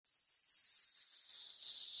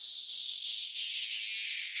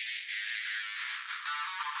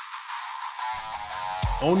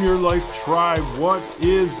Own Your Life Tribe, what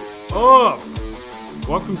is up?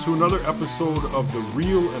 Welcome to another episode of the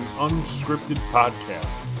Real and Unscripted Podcast.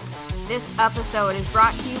 This episode is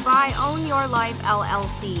brought to you by Own Your Life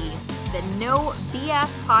LLC, the no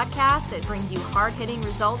BS podcast that brings you hard-hitting,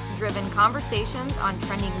 results-driven conversations on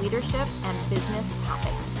trending leadership and business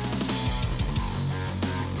topics.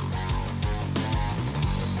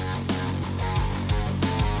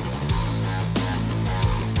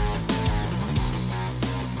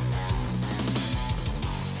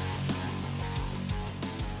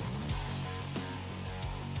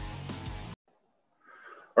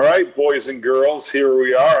 All right, boys and girls, here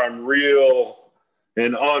we are on Real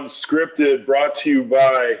and Unscripted, brought to you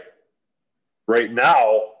by, right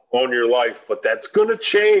now, Own Your Life. But that's going to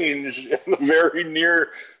change in the very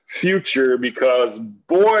near future because,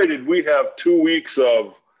 boy, did we have 2 weeks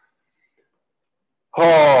of,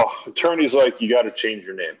 attorney's like, you got to change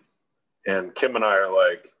your name. And Kim and I are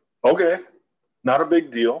like, okay, not a big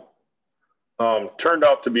deal. Turned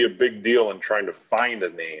out to be a big deal in trying to find a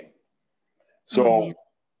name. So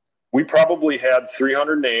we probably had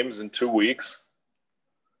 300 names in 2 weeks.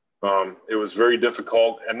 It was very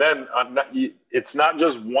difficult. And then it's not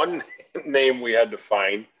just one name we had to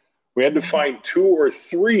find. We had to find 2 or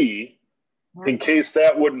 3 in case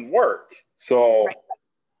that wouldn't work. So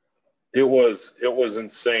it was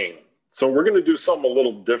insane. So we're going to do something a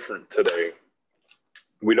little different today.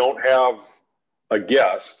 We don't have a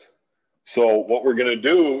guest. So what we're going to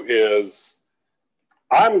do is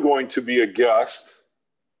I'm going to be a guest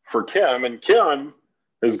for Kim, and Kim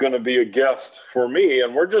is going to be a guest for me,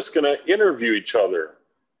 and we're just going to interview each other.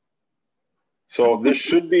 So this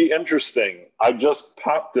should be interesting. I just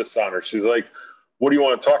popped this on her. She's like, what do you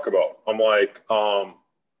want to talk about? I'm like, I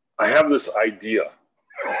have this idea.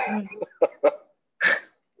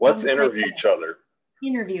 Let's interview each other.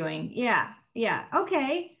 Interviewing. Yeah.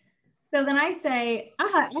 Okay. So then I say,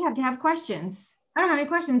 I have to have questions. I don't have any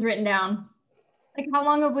questions written down. Like, how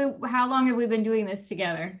long have we been doing this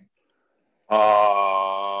together?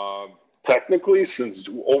 Technically since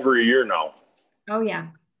over a year now. Oh yeah.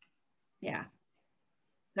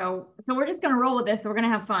 So we're just gonna roll with this. We're gonna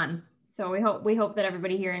have fun. So we hope that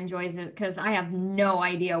everybody here enjoys it, because I have no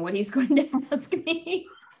idea what he's going to ask me.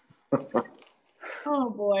 Oh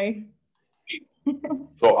boy.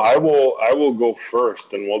 So I will go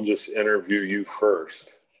first, and we'll just interview you first.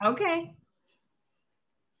 Okay.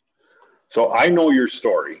 So I know your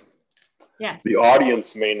story. Yes. The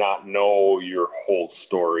audience may not know your whole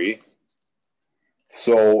story.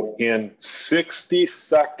 So in 60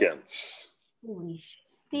 seconds,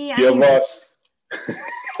 give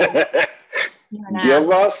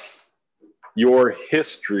us your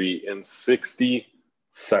history in 60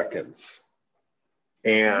 seconds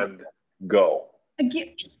and go.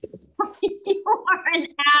 You are an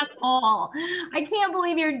asshole. I can't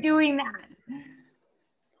believe you're doing that.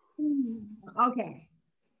 Okay.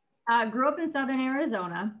 Grew up in Southern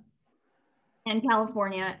Arizona and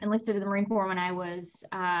California, enlisted in the Marine Corps when I was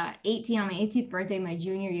 18, on my 18th birthday, my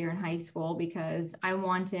junior year in high school, because I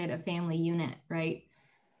wanted a family unit, right?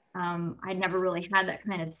 I'd never really had that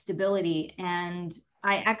kind of stability, and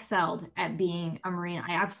I excelled at being a Marine.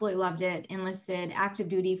 I absolutely loved it. Enlisted active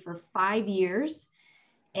duty for 5 years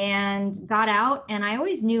and got out. And I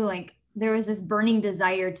always knew, like, there was this burning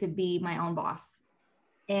desire to be my own boss.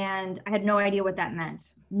 And I had no idea what that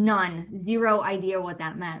meant. Zero idea what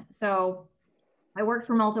that meant. So I worked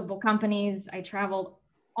for multiple companies. I traveled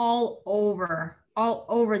all over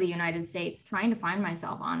the United States, trying to find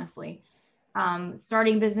myself, honestly.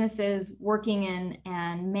 Starting businesses, working in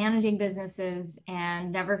and managing businesses,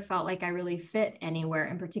 and never felt like I really fit anywhere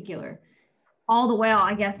in particular. All the while,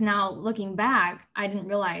 I guess now looking back, I didn't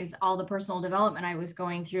realize all the personal development I was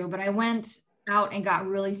going through, but I went out and got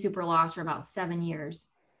really super lost for about 7 years.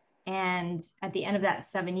 And at the end of that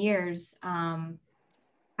 7 years, I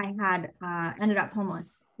had ended up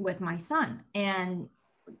homeless with my son, and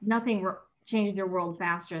nothing changes your world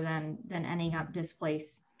faster than ending up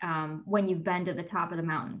displaced when you've been to the top of the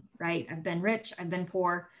mountain, right? I've been rich, I've been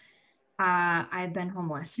poor, I've been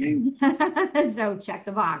homeless. So check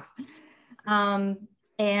the box.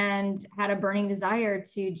 And had a burning desire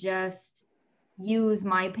to just use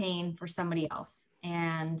my pain for somebody else.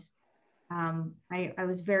 And I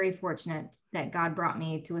was very fortunate that God brought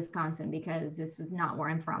me to Wisconsin, because this is not where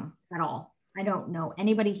I'm from at all. I don't know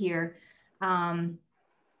anybody here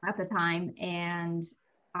at the time. And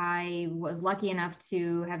I was lucky enough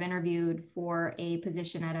to have interviewed for a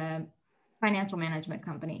position at a financial management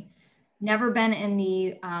company. Never been in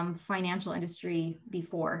the financial industry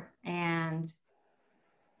before. And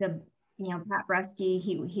Pat Bresky,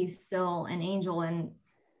 he's still an angel, and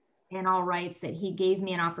in all rights that he gave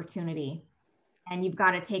me an opportunity. And you've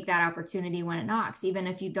got to take that opportunity when it knocks, even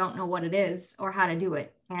if you don't know what it is or how to do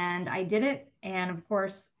it. And I did it. And of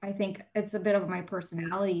course, I think it's a bit of my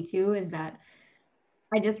personality too, is that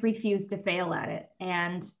I just refuse to fail at it.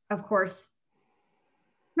 And of course,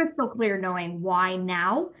 crystal clear knowing why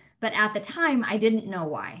now, but at the time I didn't know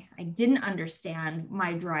why. I didn't understand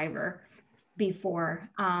my driver before.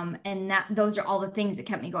 And those are all the things that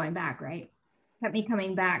kept me going back, right? Kept me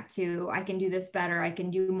coming back to, I can do this better. I can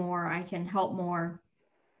do more. I can help more.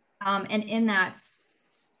 And in that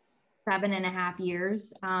 7.5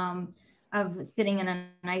 years of sitting in a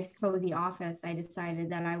nice, cozy office, I decided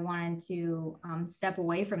that I wanted to step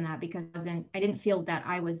away from that because I didn't feel that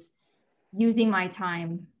I was using my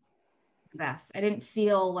time best. I didn't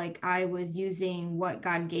feel like I was using what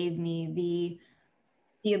God gave me,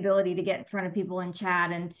 the ability to get in front of people and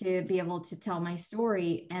chat and to be able to tell my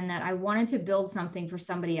story, and that I wanted to build something for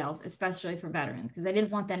somebody else, especially for veterans, because I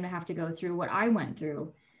didn't want them to have to go through what I went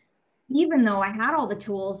through. Even though I had all the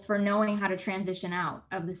tools for knowing how to transition out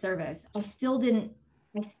of the service, I still didn't.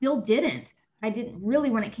 I didn't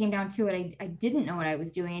really, when it came down to it, I didn't know what I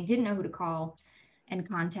was doing. I didn't know who to call and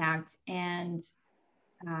contact. And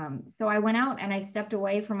so I went out and I stepped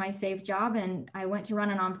away from my safe job and I went to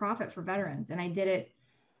run a nonprofit for veterans, and I did it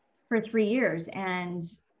for 3 years. And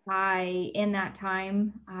in that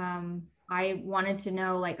time, I wanted to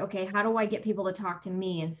know, like, okay, how do I get people to talk to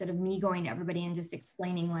me instead of me going to everybody and just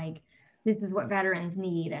explaining, like, this is what veterans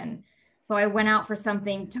need. And so I went out for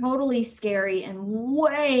something totally scary and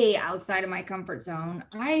way outside of my comfort zone.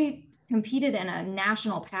 I competed in a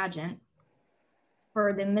national pageant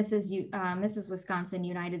for the Mrs. Wisconsin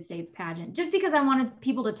United States pageant, just because I wanted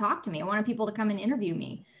people to talk to me. I wanted people to come and interview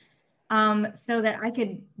me. So that I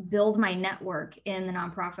could build my network in the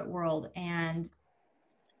nonprofit world. And,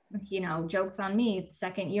 jokes on me,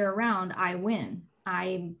 second year around, I win.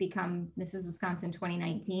 I become Mrs. Wisconsin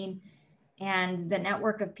 2019. And the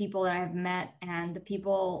network of people that I've met, and the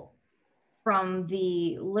people from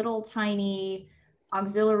the little tiny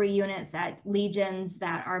auxiliary units at Legions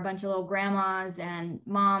that are a bunch of little grandmas and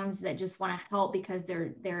moms that just want to help because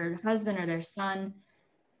their husband or their son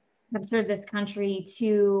have served this country,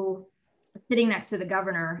 to sitting next to the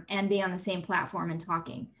governor and being on the same platform and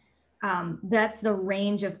talking. That's the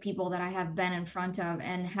range of people that I have been in front of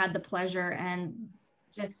and had the pleasure and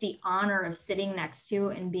just the honor of sitting next to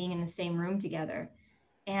and being in the same room together.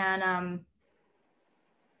 And,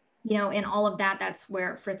 in all of that, that's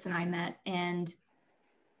where Fritz and I met. And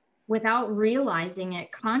without realizing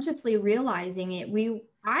it, consciously realizing it,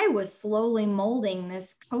 I was slowly molding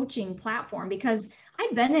this coaching platform, because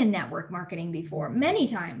I'd been in network marketing before many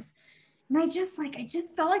times. And I just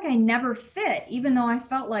felt like I never fit, even though I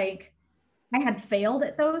felt like I had failed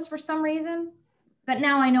at those for some reason. But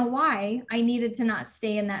now I know why I needed to not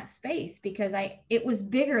stay in that space, because it was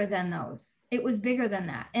bigger than those. It was bigger than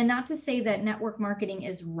that. And not to say that network marketing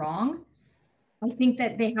is wrong. I think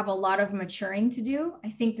that they have a lot of maturing to do.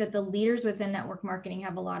 I think that the leaders within network marketing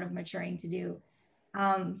have a lot of maturing to do.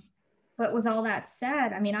 But with all that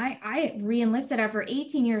said, I mean, I re-enlisted after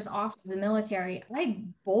 18 years off of the military. I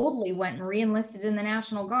boldly went and re-enlisted in the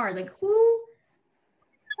National Guard. Like, who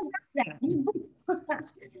does that?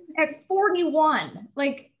 At 41,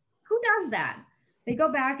 like, who does that? They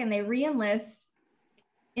go back and they re-enlist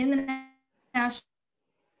in the National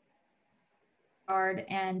Guard.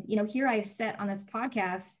 And, here I sit on this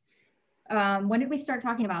podcast. When did we start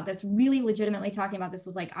talking about this? Really legitimately talking about this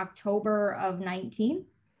was like October of 19.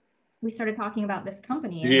 We started talking about this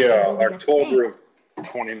company. Yeah, October of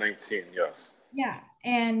 2019, yes. Yeah,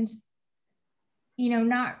 and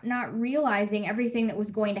not realizing everything that was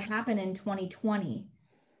going to happen in 2020,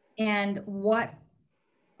 and what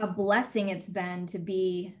a blessing it's been to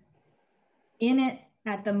be in it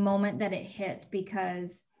at the moment that it hit,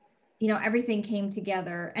 because everything came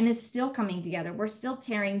together and is still coming together. We're still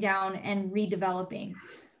tearing down and redeveloping.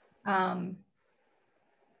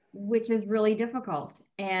 Which is really difficult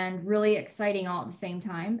and really exciting all at the same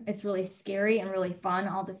time. It's really scary and really fun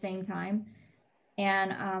all at the same time.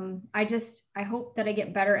 And I hope that I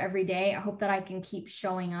get better every day. I hope that I can keep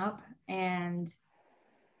showing up. And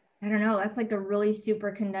I don't know, that's like the really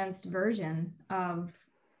super condensed version of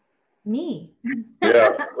me.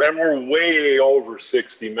 Yeah, and we're way over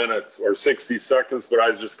 60 minutes or 60 seconds, but I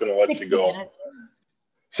was just going to let you go. Minutes.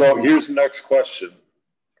 So here's the next question.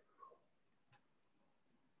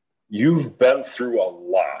 You've been through a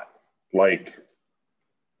lot,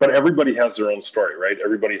 but everybody has their own story, right?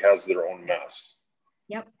 Everybody has their own mess.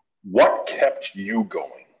 Yep. What kept you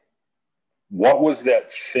going? What was that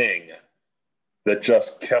thing that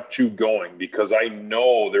just kept you going? Because I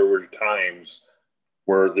know there were times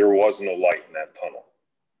where there was no light in that tunnel.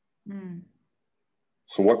 Mm.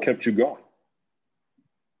 So what kept you going?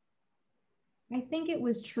 I think it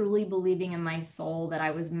was truly believing in my soul that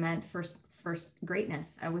I was meant for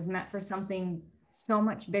greatness. I was meant for something so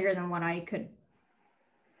much bigger than what I could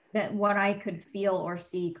feel or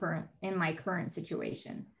see in my current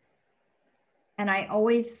situation. And I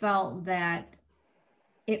always felt that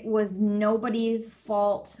it was nobody's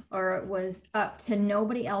fault, or it was up to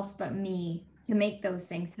nobody else but me to make those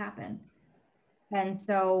things happen. And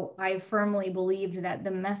so I firmly believed that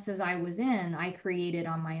the messes I was in, I created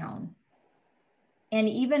on my own. And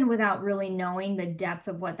even without really knowing the depth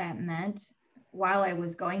of what that meant, while I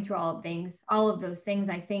was going through all of those things,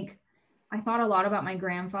 I think I thought a lot about my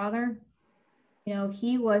grandfather. You know,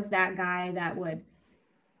 he was that guy that would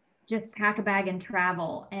just pack a bag and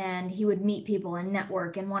travel, and he would meet people and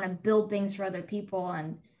network and want to build things for other people.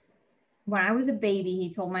 And when I was a baby,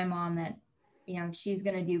 he told my mom that, you know, she's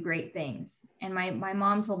going to do great things. And my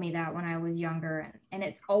mom told me that when I was younger, and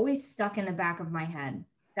it's always stuck in the back of my head.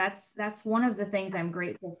 That's one of the things I'm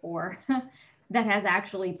grateful for that has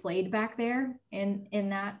actually played back there in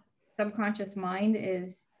that subconscious mind,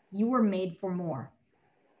 is you were made for more.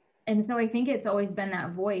 And so I think it's always been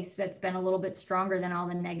that voice that's been a little bit stronger than all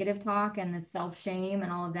the negative talk and the self-shame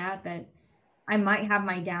and all of that, that I might have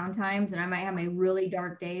my down times and I might have my really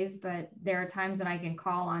dark days, but there are times when I can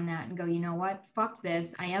call on that and go, you know what, fuck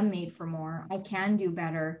this. I am made for more. I can do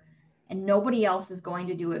better. And nobody else is going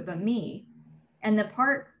to do it but me. And the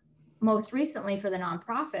part most recently for the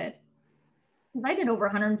nonprofit, because I did over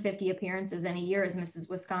 150 appearances in a year as Mrs.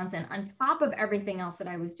 Wisconsin, on top of everything else that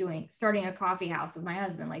I was doing, starting a coffee house with my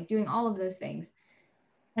husband, like doing all of those things.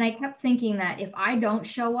 And I kept thinking that if I don't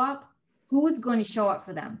show up, who is going to show up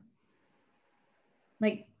for them?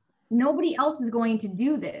 Like, nobody else is going to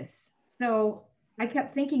do this. So I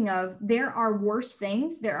kept thinking of, there are worse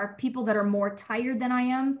things. There are people that are more tired than I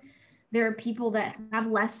am. There are people that have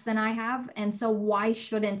less than I have. And so why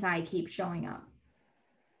shouldn't I keep showing up?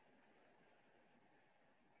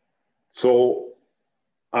 So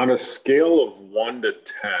on a scale of 1 to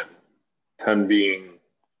 10, 10 being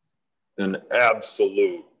an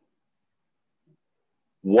absolute,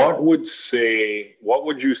 what would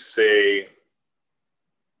you say,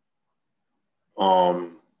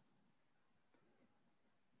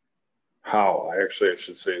 I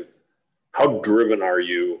should say, how driven are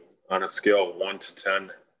you on a scale of 1 to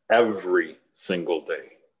 10 every single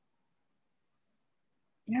day?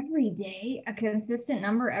 Every day, a consistent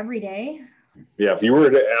number every day. Yeah, if you were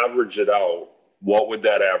to average it out, what would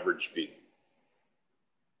that average be?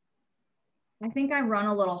 I think I run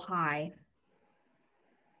a little high.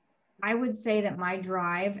 I would say that my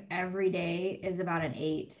drive every day is about an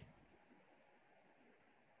 8.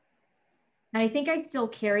 And I think I still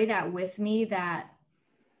carry that with me, that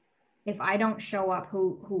if I don't show up,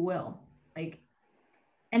 who will? Like,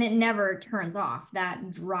 and it never turns off.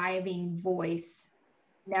 That driving voice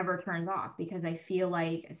never turns off, because I feel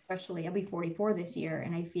like, especially I'll be 44 this year,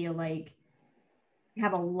 and I feel like I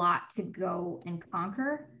have a lot to go and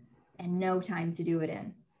conquer and no time to do it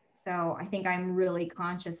in. So I think I'm really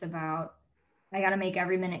conscious about, I got to make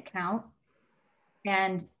every minute count.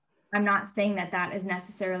 And I'm not saying that that is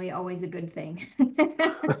necessarily always a good thing.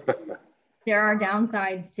 There are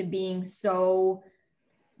downsides to being so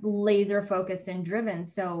laser focused and driven.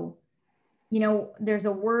 So, you know, there's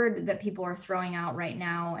a word that people are throwing out right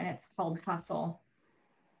now, and it's called hustle.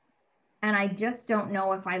 And I just don't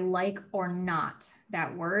know if I like or not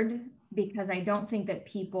that word, because I don't think that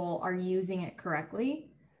people are using it correctly,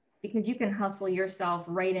 because you can hustle yourself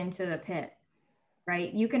right into the pit,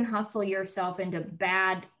 right? You can hustle yourself into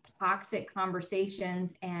bad, toxic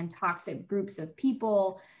conversations and toxic groups of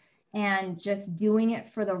people, and just doing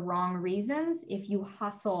it for the wrong reasons if you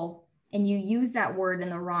hustle and you use that word in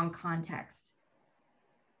the wrong context,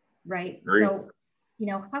 right? Great. So, you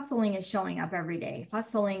know, hustling is showing up every day.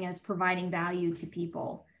 Hustling is providing value to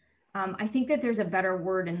people. I think that there's a better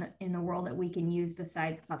word in the world that we can use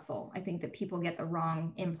besides hustle. I think that people get the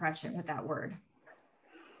wrong impression with that word.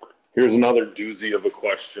 Here's another doozy of a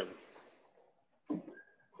question.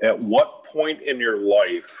 At what point in your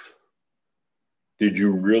life did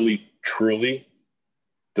you really, truly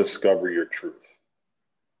discover your truth?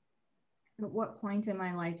 At what point in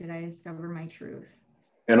my life did I discover my truth?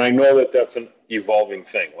 And I know that that's an evolving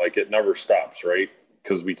thing. Like, it never stops, right?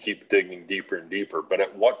 Because we keep digging deeper and deeper. But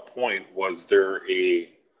at what point was there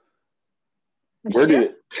where did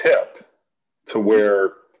it tip to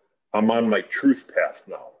where I'm on my truth path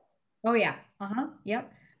now? Oh yeah.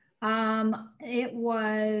 Yep. It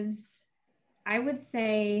was, I would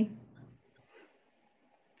say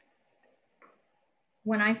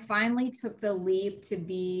when I finally took the leap to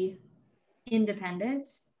be independent,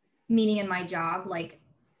 meaning in my job, like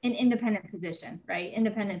an independent position, right?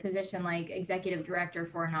 Independent position, like executive director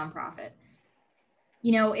for a nonprofit.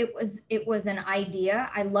 You know, it was an idea.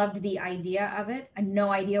 I loved the idea of it. I had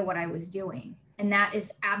no idea what I was doing. And that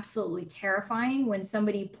is absolutely terrifying when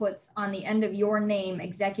somebody puts on the end of your name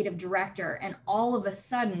executive director, and all of a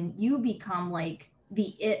sudden you become like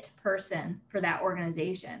the it person for that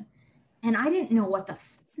organization. And I didn't know what the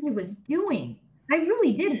I was doing. I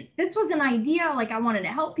really didn't. This was an idea, like I wanted to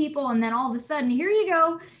help people. And then all of a sudden, here you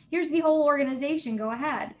go. Here's the whole organization. Go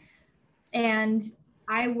ahead. And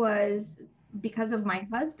I was, because of my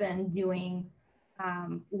husband doing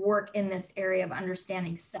work in this area of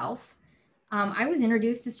understanding self, I was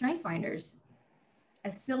introduced to Strength Finders.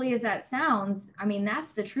 As silly as that sounds, I mean,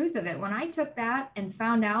 that's the truth of it. When I took that and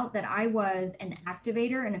found out that I was an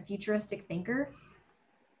activator and a futuristic thinker,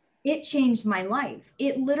 it changed my life.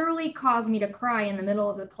 It literally caused me to cry in the middle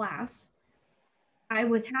of the class. I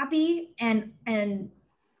was happy and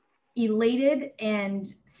elated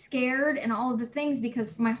and scared and all of the things, because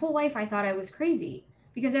for my whole life I thought I was crazy,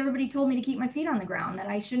 because everybody told me to keep my feet on the ground, that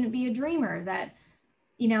I shouldn't be a dreamer, that,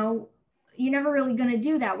 you know, you're never really going to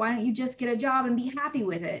do that. Why don't you just get a job and be happy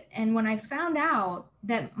with it? And when I found out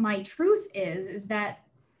that my truth is that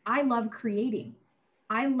I love creating,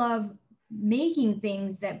 I love making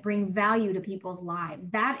things that bring value to people's lives.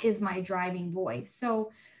 That is my driving voice.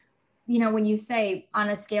 So, you know, when you say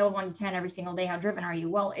on a scale of 1 to 10 every single day, how driven are you?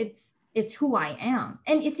 Well, it's who I am.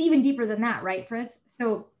 And it's even deeper than that, right, Fritz?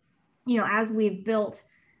 So, you know, as we've built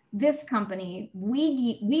this company,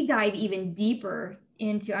 we dive even deeper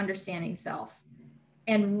into understanding self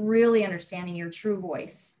and really understanding your true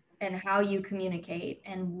voice and how you communicate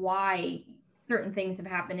and why certain things have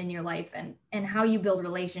happened in your life, and how you build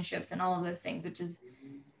relationships and all of those things, which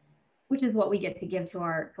is what we get to give to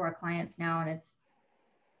our clients now. And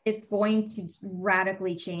it's going to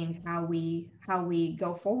radically change how we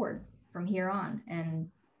go forward from here on. And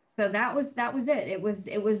so that was it. It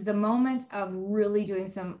was the moment of really doing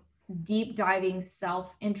some deep diving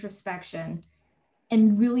self introspection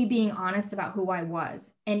and really being honest about who I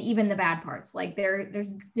was, and even the bad parts. Like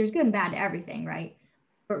there's good and bad to everything, right?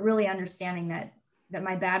 But really understanding that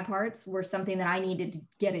my bad parts were something that I needed to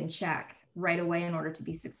get in check right away in order to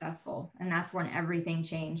be successful. And that's when everything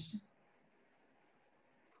changed.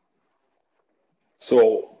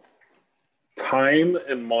 So time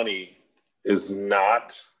and money is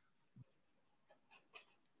not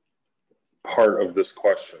part of this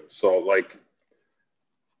question. So like,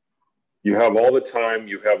 you have all the time,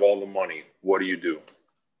 you have all the money. What do you do?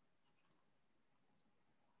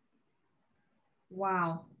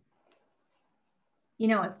 Wow. You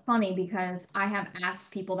know, it's funny because I have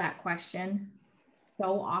asked people that question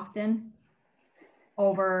so often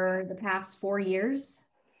over the past 4 years.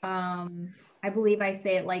 I believe I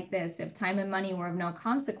say it like this: if time and money were of no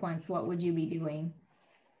consequence, what would you be doing?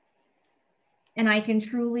 And I can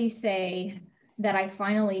truly say that I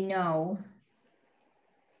finally know,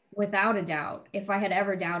 without a doubt, if I had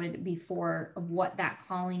ever doubted it before, of what that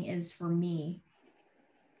calling is for me.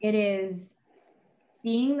 It is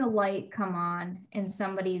seeing the light come on in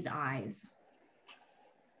somebody's eyes.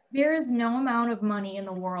 There is no amount of money in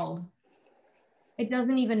the world. It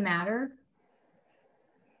doesn't even matter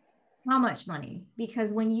how much money,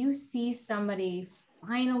 because when you see somebody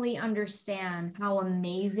finally understand how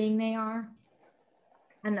amazing they are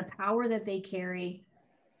and the power that they carry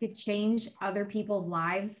to change other people's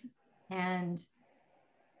lives, and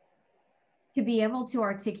to be able to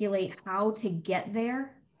articulate how to get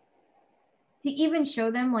there, to even show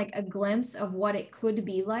them like a glimpse of what it could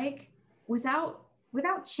be like without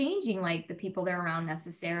changing like the people they're around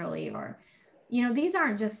necessarily. Or, you know, these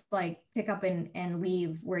aren't just like pick up and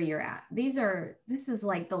leave where you're at. This is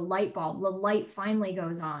like the light bulb. The light finally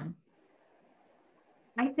goes on.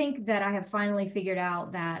 I think that I have finally figured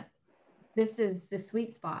out that this is the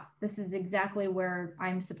sweet spot. This is exactly where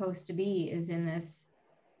I'm supposed to be, is in this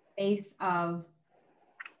space of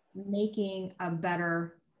making a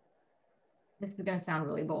better, this is going to sound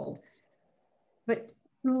really bold, but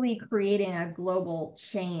truly creating a global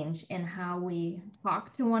change in how we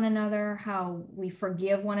talk to one another, how we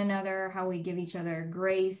forgive one another, how we give each other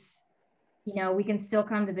grace. You know, we can still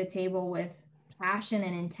come to the table with passion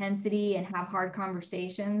and intensity and have hard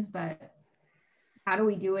conversations, but how do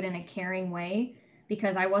we do it in a caring way?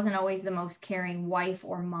 Because I wasn't always the most caring wife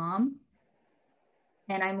or mom,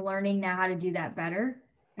 and I'm learning now how to do that better.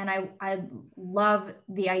 And I love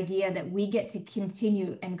the idea that we get to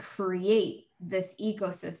continue and create this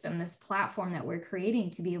ecosystem, this platform that we're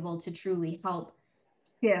creating to be able to truly help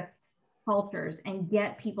shift cultures and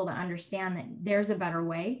get people to understand that there's a better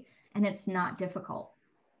way and it's not difficult.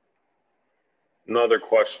 Another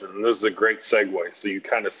question. This is a great segue. So you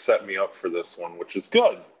kind of set me up for this one, which is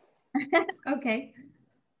good. Okay.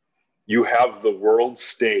 You have the world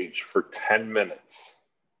stage for 10 minutes.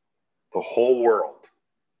 The whole world.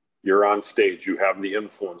 You're on stage. You have the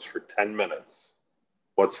influence for 10 minutes.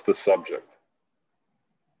 What's the subject?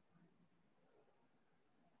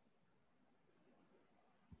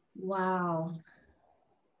 Wow.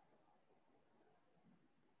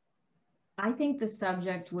 I think the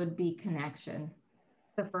subject would be connection.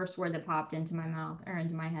 The first word that popped into my mouth or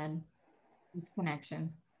into my head is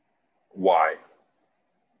connection. Why?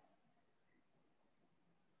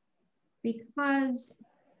 Because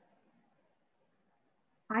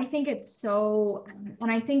I think it's so,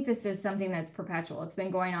 and I think this is something that's perpetual. It's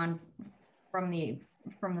been going on from the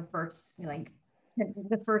first, like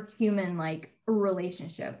the first human like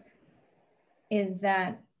relationship, is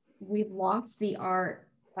that we've lost the art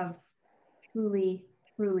of truly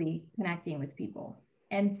connecting with people.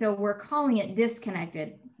 And so we're calling it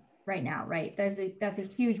disconnected right now, right? That's a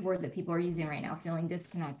huge word that people are using right now, feeling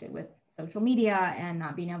disconnected with social media and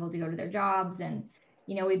not being able to go to their jobs, and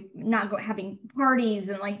we not having parties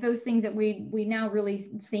and like those things that we now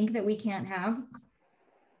really think that we can't have.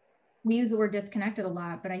 We use the word disconnected a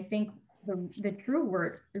lot, but I think the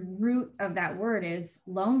true root of that word is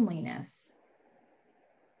loneliness.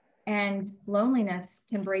 And loneliness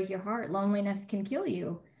can break your heart. Loneliness can kill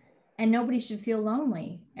you. And nobody should feel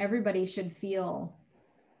lonely. Everybody should feel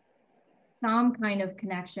some kind of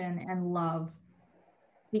connection and love,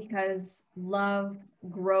 because love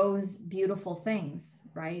grows beautiful things,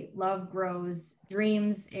 right? Love grows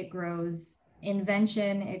dreams, it grows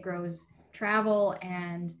invention, it grows travel,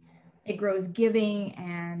 and it grows giving.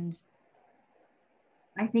 And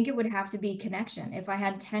I think it would have to be connection. If I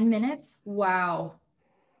had 10 minutes, wow.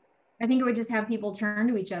 I think it would just have people turn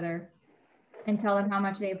to each other and tell them how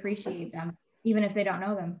much they appreciate them, even if they don't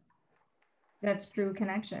know them. That's true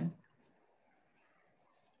connection.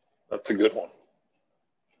 That's a good one.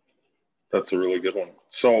 That's a really good one.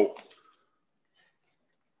 So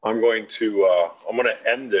I'm going to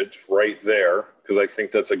end it right there, because I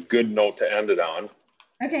think that's a good note to end it on.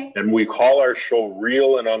 Okay. And we call our show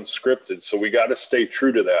Real and Unscripted, so we got to stay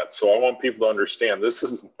true to that. So I want people to understand this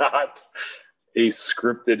is not a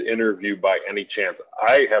scripted interview by any chance.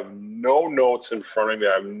 I have no notes in front of me.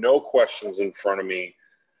 I have no questions in front of me.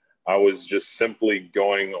 I was just simply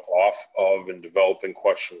going off of and developing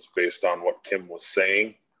questions based on what Kim was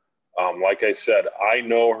saying. Like I said, I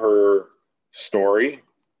know her story,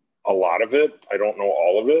 a lot of it. I don't know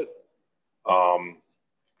all of it.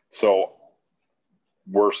 So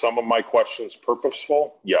were some of my questions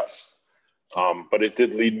purposeful? Yes. But it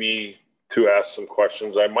did lead me to ask some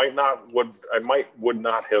questions I might would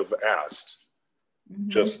not have asked,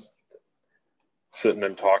 just sitting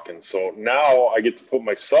and talking. So now I get to put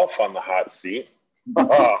myself on the hot seat.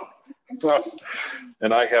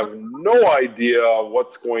 And I have no idea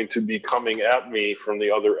what's going to be coming at me from the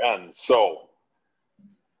other end. So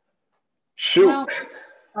shoot. Well,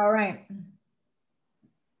 all right.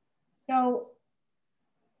 So,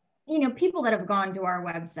 people that have gone to our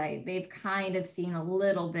website, they've kind of seen a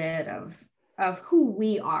little bit of who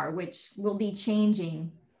we are, which will be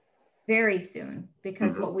changing very soon,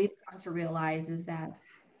 because what we've come to realize is that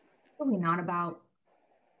it's really not about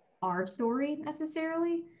our story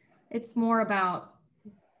necessarily. It's more about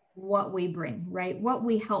what we bring, right? What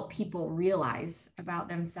we help people realize about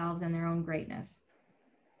themselves and their own greatness.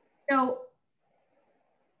 So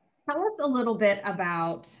tell us a little bit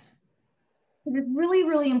about, because it's really,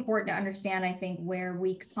 really important to understand, I think, where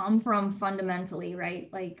we come from fundamentally, right?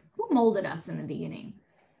 Like, who molded us in the beginning?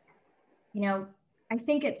 I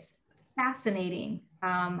think it's fascinating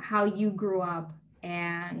how you grew up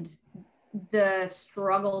and the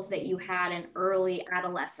struggles that you had in early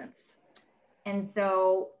adolescence. And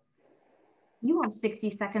so you have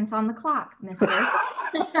 60 seconds on the clock, mister.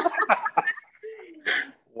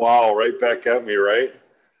 Wow, right back at me, right?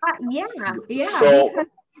 Yeah. So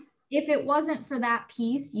if it wasn't for that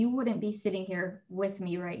piece, you wouldn't be sitting here with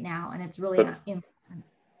me right now. And it's really important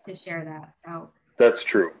to share that. So that's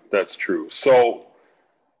true. That's true. So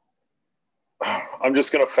I'm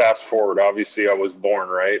just going to fast forward. Obviously, I was born,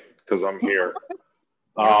 right? Because I'm here.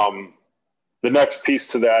 The next piece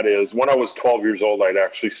to that is when I was 12 years old, I'd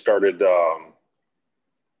actually started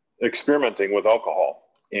experimenting with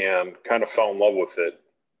alcohol and kind of fell in love with it.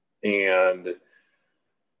 And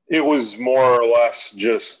it was more or less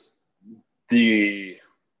just the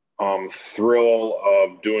thrill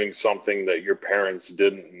of doing something that your parents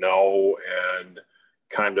didn't know and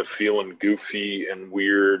kind of feeling goofy and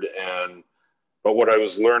weird. But what I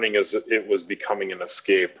was learning is it was becoming an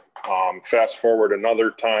escape. Fast forward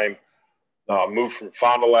another time, moved from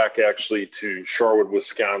Fond du Lac actually to Shorewood,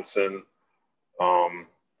 Wisconsin.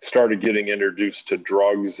 Started getting introduced to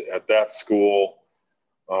drugs at that school.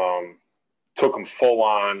 Took them full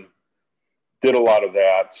on. Did a lot of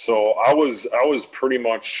that. So I was pretty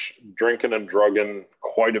much drinking and drugging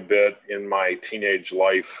quite a bit in my teenage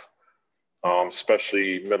life,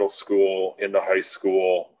 especially middle school into high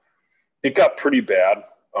school. It got pretty bad.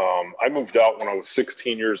 I moved out when I was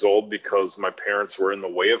 16 years old because my parents were in the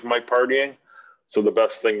way of my partying. So the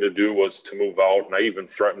best thing to do was to move out. And I even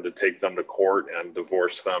threatened to take them to court and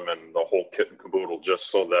divorce them and the whole kit and caboodle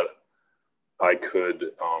just so that I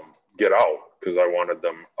could get out because I wanted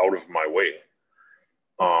them out of my way.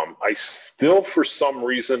 I still, for some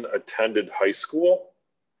reason, attended high school,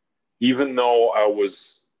 even though I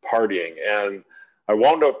was partying. And I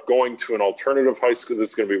wound up going to an alternative high school. This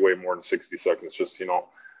is going to be way more than 60 seconds, just, you know.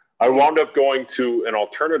 I wound up going to an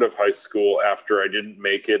alternative high school after I didn't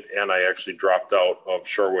make it, and I actually dropped out of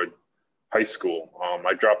Shorewood High School.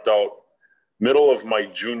 I dropped out middle of my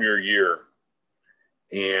junior year,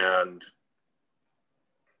 and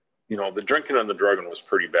you know, the drinking and the drugging was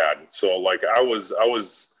pretty bad. So like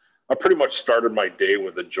I pretty much started my day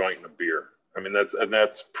with a joint and a beer. I mean,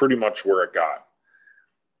 that's pretty much where it got.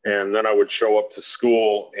 And then I would show up to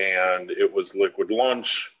school and it was liquid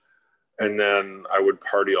lunch. And then I would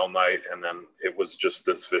party all night. And then it was just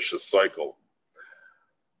this vicious cycle.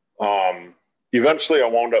 Eventually I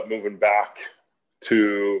wound up moving back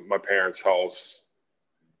to my parents' house,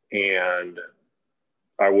 and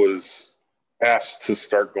I was asked to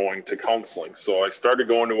start going to counseling. So I started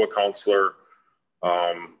going to a counselor,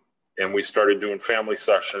 and we started doing family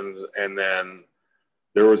sessions. And then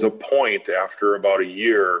there was a point after about a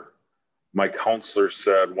year, my counselor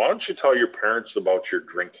said, "Why don't you tell your parents about your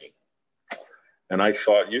drinking?" And I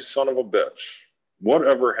thought, you son of a bitch,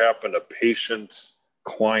 whatever happened to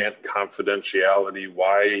patient-client confidentiality?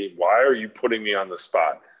 Why are you putting me on the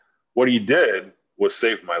spot? What he did was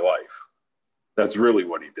save my life. That's really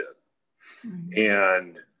what he did.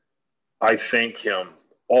 And I thank him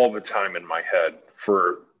all the time in my head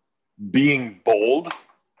for being bold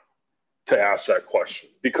to ask that question,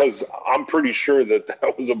 because I'm pretty sure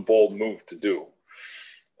that was a bold move to do.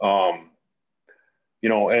 You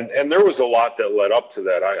know, and there was a lot that led up to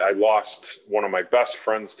that. I lost one of my best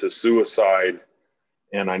friends to suicide,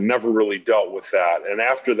 and I never really dealt with that. And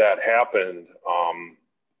after that happened,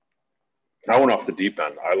 I went off the deep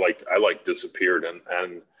end. I disappeared,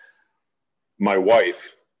 and my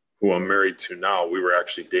wife, who I'm married to now, we were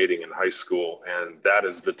actually dating in high school. And that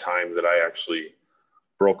is the time that I actually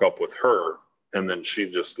broke up with her. And then she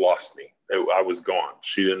just lost me. I was gone.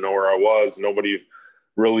 She didn't know where I was. Nobody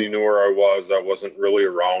really knew where I was. I wasn't really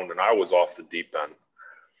around, and I was off the deep end.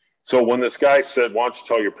 So when this guy said, "Why don't you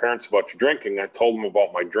tell your parents about your drinking?" I told him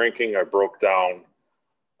about my drinking. I broke down.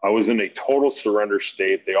 I was in a total surrender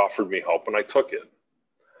state. They offered me help, and I took it.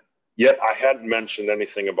 Yet I hadn't mentioned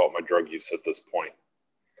anything about my drug use at this point.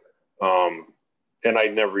 And I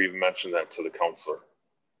never even mentioned that to the counselor.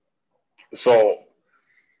 So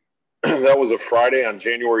that was a Friday on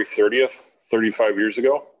January 30th, 35 years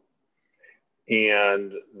ago.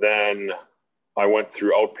 And then I went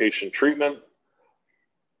through outpatient treatment.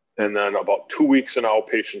 And then about 2 weeks in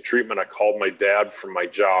outpatient treatment, I called my dad from my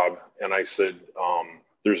job, and I said,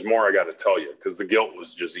 there's more I got to tell you, because the guilt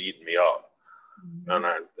was just eating me up.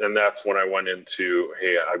 And that's when I went into,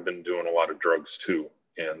 hey, I've been doing a lot of drugs too,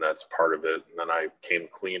 and that's part of it. And then I came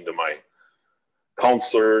clean to my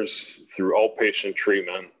counselors through outpatient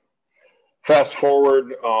treatment. Fast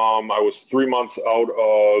forward, I was 3 months out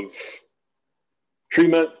of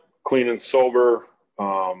treatment, clean and sober.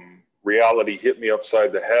 Reality hit me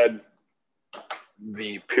upside the head.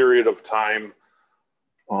 The period of time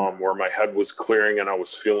where my head was clearing and I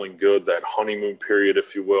was feeling good, that honeymoon period,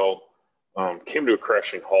 if you will, came to a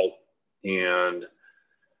crashing halt. And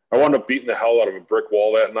I wound up beating the hell out of a brick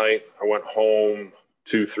wall that night. I went home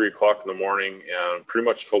 2, 3 o'clock in the morning and pretty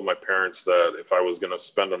much told my parents that if I was going to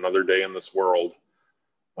spend another day in this world,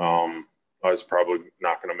 I was probably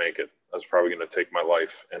not going to make it. I was probably going to take my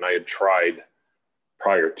life. And I had tried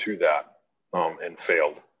prior to that and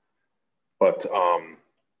failed. But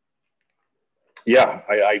yeah,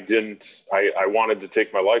 I wanted to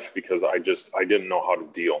take my life because I didn't know how to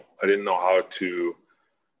deal. I didn't know how to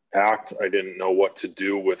act. I didn't know what to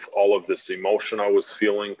do with all of this emotion I was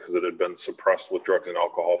feeling because it had been suppressed with drugs and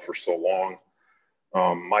alcohol for so long.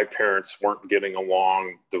 My parents weren't getting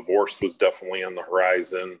along. Divorce was definitely on the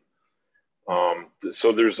horizon.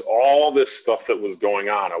 So there's all this stuff that was going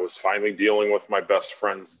on. I was finally dealing with my best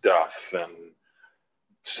friend's death. And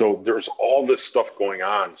so there's all this stuff going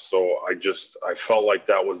on. So I felt like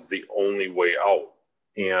that was the only way out.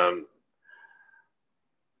 And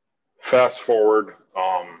fast forward,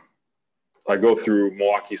 I go through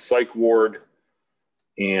Milwaukee Psych Ward,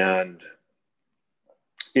 and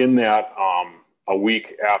in that, a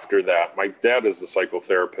week after that, my dad is a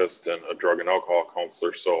psychotherapist and a drug and alcohol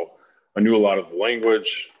counselor, so I knew a lot of the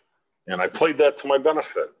language, and I played that to my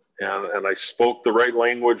benefit. And I spoke the right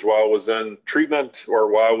language while I was in treatment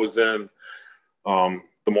or while I was in the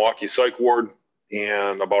Milwaukee Psych Ward.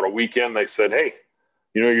 And about a weekend, they said, "Hey,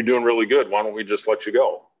 you're doing really good. Why don't we just let you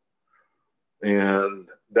go?" And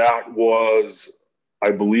that was,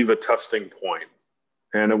 I believe, a testing point.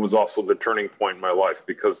 And it was also the turning point in my life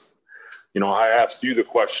because, I asked you the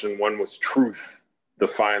question, when was truth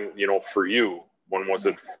defined, for you? When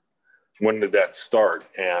did that start?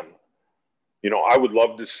 And, I would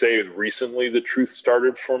love to say recently the truth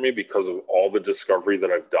started for me because of all the discovery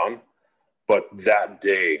that I've done. But that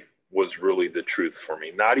day was really the truth for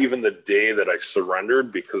me. Not even the day that I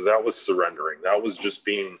surrendered, because that was surrendering. That was just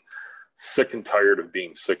being sick and tired of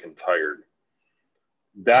being sick and tired.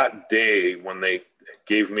 That day when they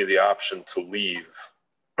gave me the option to leave,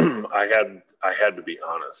 I had to be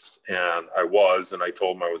honest, and I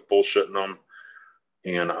told them I was bullshitting them,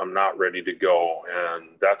 and I'm not ready to go. And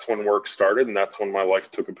that's when work started, and that's when my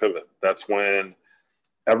life took a pivot. That's when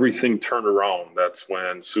everything turned around. That's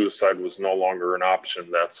when suicide was no longer an option.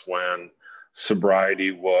 That's when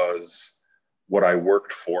sobriety was what I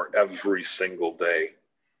worked for every single day.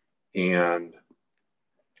 And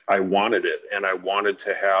I wanted it, and I wanted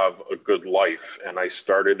to have a good life. And I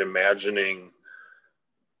started imagining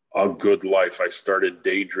a good life. I started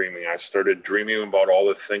daydreaming. I started dreaming about all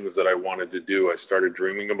the things that I wanted to do. I started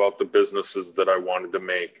dreaming about the businesses that I wanted to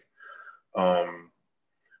make.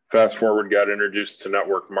 Fast forward, got introduced to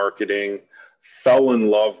network marketing, fell in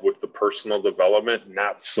love with the personal development,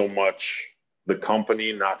 not so much the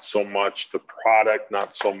company, not so much the product,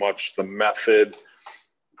 not so much the method.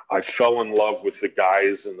 I fell in love with the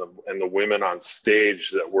guys and the women on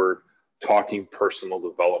stage that were talking personal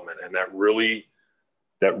development. And that really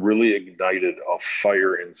ignited a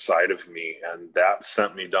fire inside of me. And that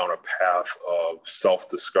sent me down a path of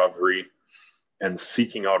self-discovery and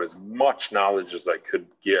seeking out as much knowledge as I could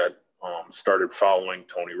get. Started following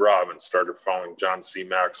Tony Robbins, started following John C.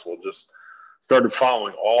 Maxwell, just started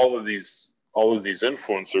following all of these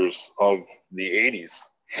influencers of the 80s,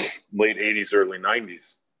 late 80s, early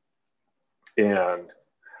 90s, and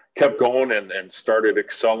kept going and started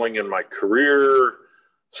excelling in my career,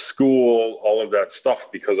 school, all of that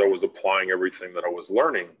stuff, because I was applying everything that I was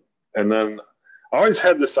learning. And then I always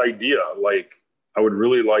had this idea, like, I would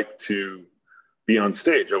really like to be on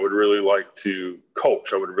stage. I would really like to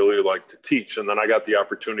coach. I would really like to teach. And then I got the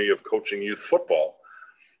opportunity of coaching youth football.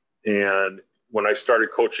 And when I started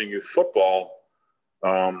coaching youth football,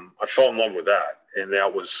 I fell in love with that. And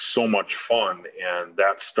that was so much fun. And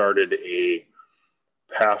that started a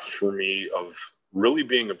path for me of really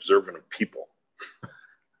being observant of people.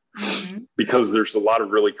 Mm-hmm. Because there's a lot of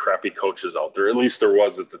really crappy coaches out there. At least there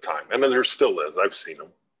was at the time. And then there still is. I've seen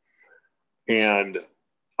them. And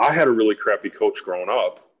I had a really crappy coach growing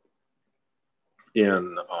up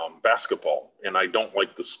in basketball. And I don't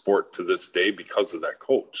like the sport to this day because of that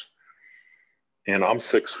coach. And I'm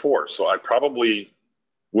 6'4", so I probably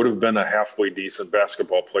would have been a halfway decent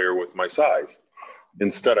basketball player with my size.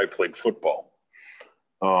 Instead, I played football.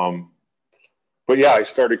 But yeah, I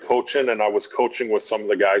started coaching, and I was coaching with some of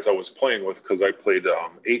the guys I was playing with, because I played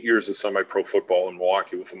 8 years of semi-pro football in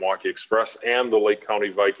Milwaukee with the Milwaukee Express and the Lake County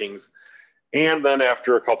Vikings. And then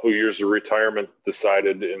after a couple of years of retirement,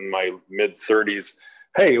 decided in my mid-30s,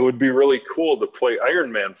 hey, it would be really cool to play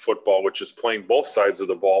Ironman football, which is playing both sides of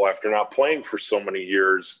the ball after not playing for so many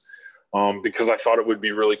years, because I thought it would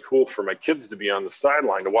be really cool for my kids to be on the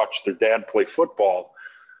sideline to watch their dad play football.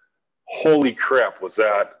 Holy crap, was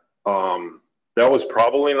that that was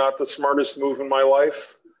probably not the smartest move in my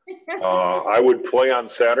life. I would play on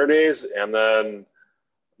Saturdays, and then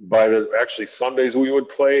actually Sundays we would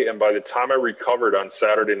play. And by the time I recovered on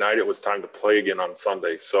Saturday night, it was time to play again on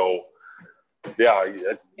Sunday. So yeah,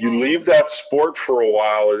 you leave that sport for a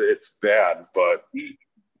while, it's bad. But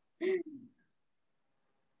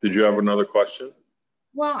did you have another question?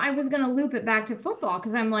 Well, I was going to loop it back to football,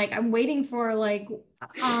 because I'm waiting for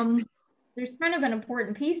there's kind of an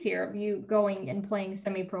important piece here of you going and playing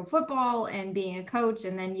semi-pro football and being a coach,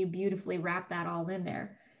 and then you beautifully wrap that all in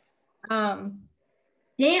there.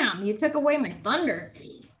 Damn, you took away my thunder.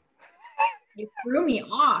 You threw me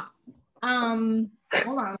off. Hold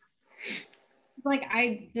on. It's like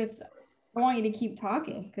I want you to keep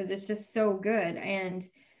talking because it's just so good. And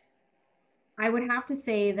I would have to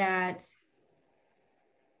say that,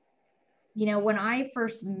 when I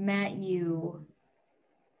first met you,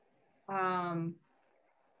 so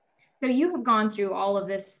you have gone through all of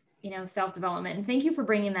this, self-development. And thank you for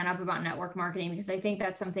bringing that up about network marketing, because I think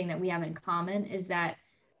that's something that we have in common, is that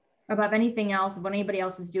above anything else, what anybody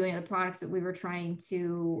else was doing, the products that we were trying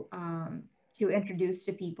to introduce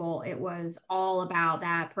to people, it was all about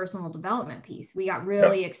that personal development piece. We got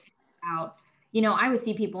really Yes. excited about, I would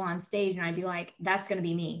see people on stage and I'd be like, that's going to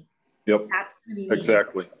be me. Yep. That's going to be me.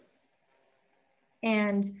 Exactly.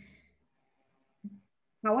 And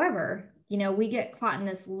however, we get caught in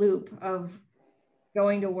this loop of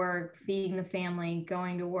going to work, feeding the family,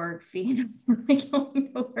 going to work, feeding the family,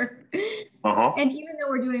 going to work. And even though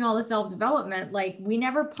we're doing all the self-development, like we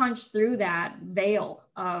never punch through that veil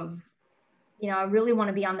of, I really want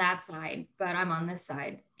to be on that side, but I'm on this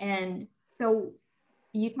side. And so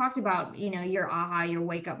you talked about, your aha, your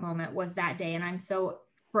wake up moment was that day. And I'm so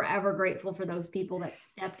forever grateful for those people that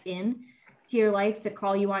stepped in to your life to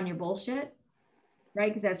call you on your bullshit, right?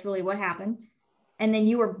 Because that's really what happened. And then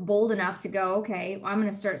you were bold enough to go, okay, I'm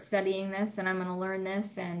going to start studying this and I'm going to learn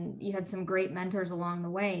this. And you had some great mentors along the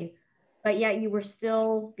way, but yet you were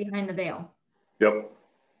still behind the veil. Yep.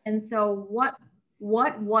 And so what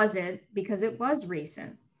was it? Because it was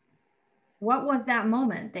recent. What was that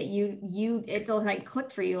moment that it like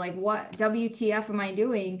clicked for you? Like, what WTF am I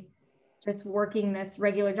doing? Just working this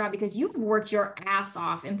regular job, because you've worked your ass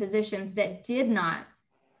off in positions that did not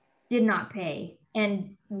pay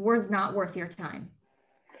and was not worth your time.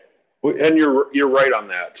 And you're right on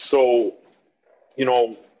that. So,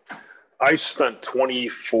 I spent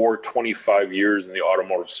 24, 25 years in the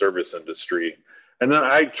automotive service industry. And then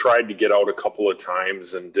I tried to get out a couple of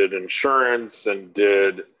times and did insurance and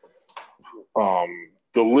did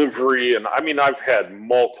delivery. And I mean, I've had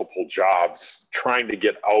multiple jobs trying to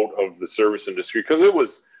get out of the service industry because it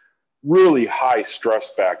was really high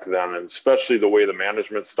stress back then, and especially the way the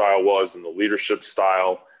management style was and the leadership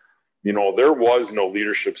style. There was no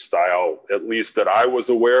leadership style, at least that I was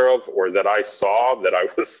aware of or that I saw that I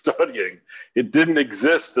was studying. It didn't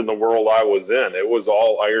exist in the world I was in. It was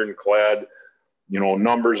all ironclad,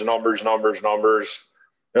 numbers, numbers, numbers, numbers.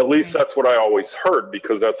 At least that's what I always heard,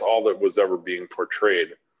 because that's all that was ever being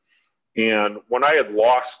portrayed. And when I had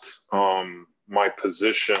lost my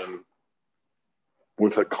position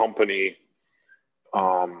with a company,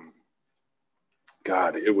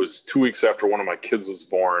 it was 2 weeks after one of my kids was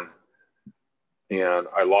born. And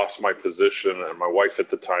I lost my position, and my wife at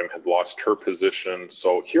the time had lost her position.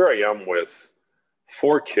 So here I am with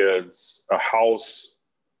 4 kids, a house,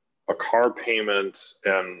 a car payment,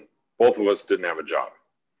 and both of us didn't have a job.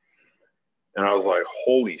 And I was like,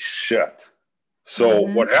 holy shit. So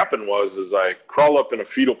what happened was I crawled up in a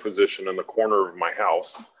fetal position in the corner of my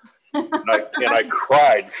house, and I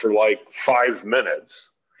cried for like 5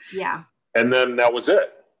 minutes. Yeah. And then that was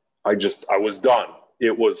it. I was done.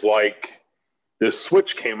 It was like this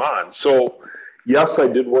switch came on. So yes, I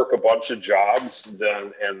did work a bunch of jobs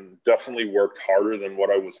then and definitely worked harder than what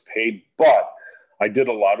I was paid, but I did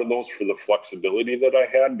a lot of those for the flexibility that I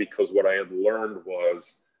had, because what I had learned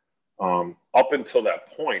was up until that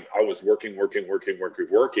point, I was working,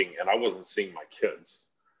 and I wasn't seeing my kids.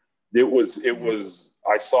 It was,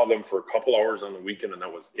 I saw them for a couple hours on the weekend, and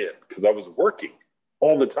that was it, because I was working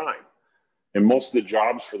all the time. And most of the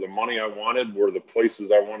jobs for the money I wanted were the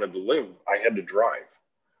places I wanted to live. I had to drive.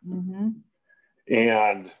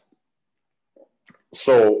 And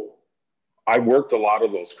so I worked a lot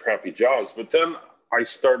of those crappy jobs, but then I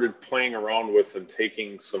started playing around with and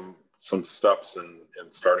taking some steps and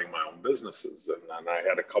starting my own businesses. And then I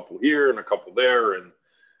had a couple here and a couple there, and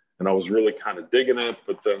I was really kind of digging it.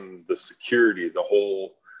 But then the security, the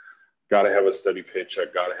whole, got to have a steady paycheck,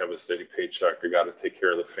 I got to take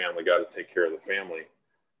care of the family,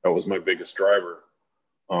 That was my biggest driver.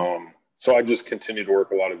 So I just continued to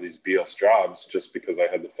work a lot of these BS jobs just because I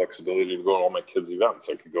had the flexibility to go to all my kids' events.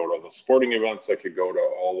 I could go to all the sporting events. I could go to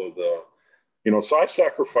all of the, so I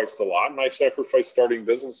sacrificed a lot, and I sacrificed starting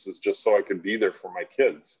businesses just so I could be there for my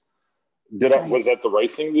kids. Was that the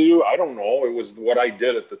right thing to do? I don't know. It was what I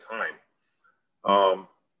did at the time.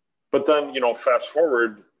 But then, fast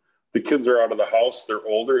forward, the kids are out of the house, they're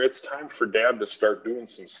older. It's time for dad to start doing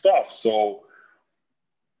some stuff. So,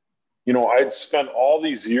 I'd spent all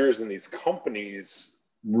these years in these companies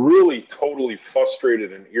really totally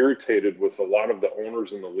frustrated and irritated with a lot of the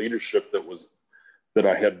owners and the leadership that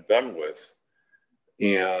I had been with.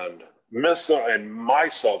 and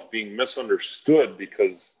myself being misunderstood,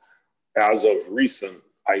 because as of recent,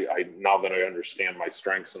 I now that I understand my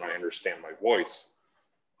strengths and I understand my voice,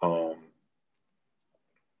 um,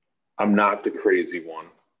 I'm not the crazy one.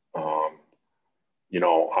 Um, you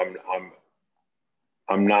know,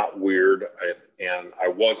 I'm not weird, and I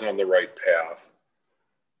was on the right path,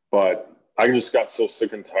 but I just got so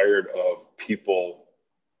sick and tired of people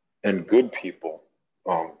and good people,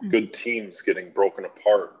 good teams getting broken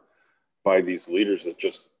apart by these leaders that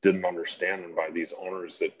just didn't understand, and by these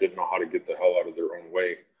owners that didn't know how to get the hell out of their own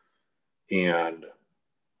way. And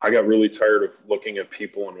I got really tired of looking at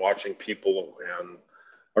people and watching people, and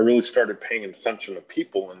I really started paying attention to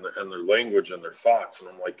people and their language and their thoughts. And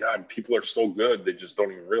I'm like, God, people are so good, they just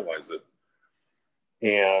don't even realize it.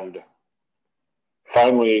 And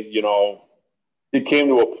finally, you know, it came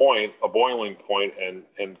to a point, a boiling point,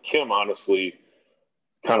 and Kim honestly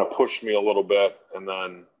kind of pushed me a little bit. And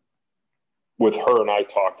then with her and I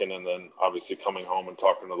talking, and then obviously coming home and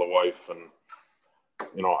talking to the wife, and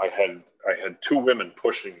you know, I had two women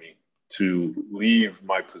pushing me to leave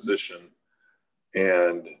my position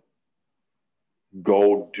and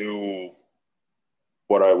go do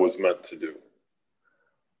what I was meant to do.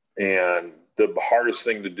 And the hardest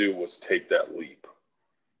thing to do was take that leap.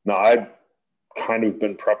 Now, I've kind of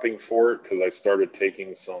been prepping for it, because I started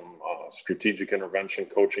taking some strategic intervention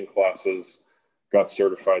coaching classes, got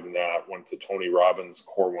certified in that, went to Tony Robbins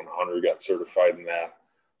Core 100, got certified in that.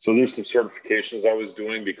 So there's some certifications I was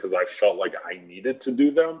doing because I felt like I needed to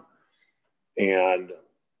do them. And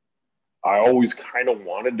I always kind of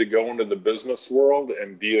wanted to go into the business world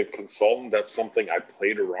and be a consultant. That's something I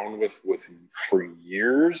played around with for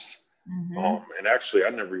years. Mm-hmm. And actually, I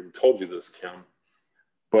never even told you this, Kim,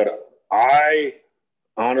 but I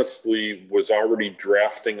honestly was already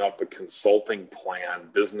drafting up a consulting plan,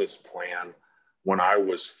 business plan, when I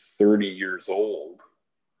was 30 years old,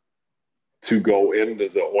 to go into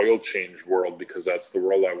the oil change world, because that's the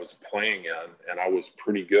world I was playing in. And I was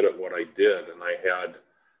pretty good at what I did. And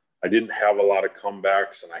I didn't have a lot of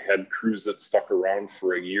comebacks, and I had crews that stuck around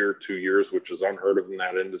for a year, 2 years, which is unheard of in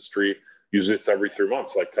that industry. Usually it's every 3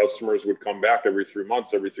 months. Like, customers would come back every 3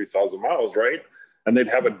 months, every 3,000 miles, right? And they'd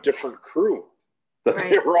have a different crew that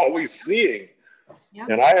they were always seeing. Yep.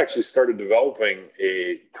 And I actually started developing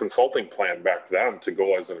a consulting plan back then to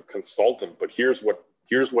go as a consultant. But here's what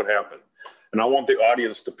happened. And I want the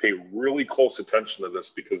audience to pay really close attention to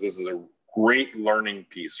this, because this is a great learning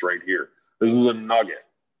piece right here. This is a nugget.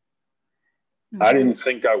 Mm-hmm. I didn't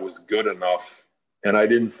think I was good enough, and I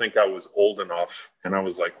didn't think I was old enough. And I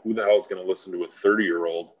was like, who the hell is going to listen to a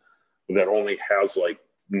 30-year-old that only has like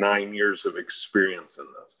 9 years of experience in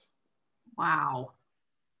this? Wow.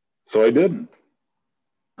 So I didn't.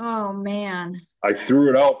 Oh, man. I threw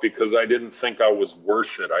it out because I didn't think I was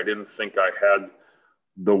worth it. I didn't think I had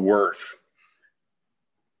the worth.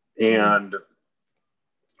 And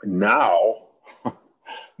now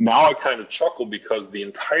I kind of chuckle, because the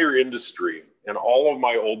entire industry and all of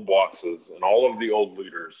my old bosses and all of the old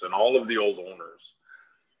leaders and all of the old owners,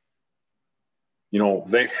 you know,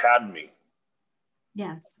 they had me.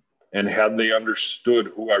 Yes. And had they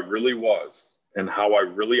understood who I really was and how I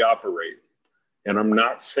really operate. And I'm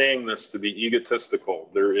not saying this to be egotistical.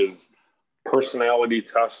 There is personality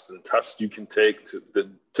tests and tests you can take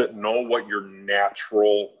to know what your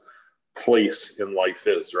natural place in life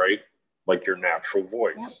is, right? Like your natural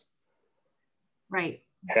voice. Yep. Right.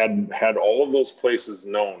 Had all of those places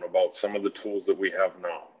known about some of the tools that we have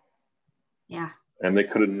now. Yeah. And they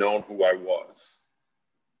could have known who I was.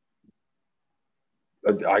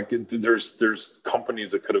 There's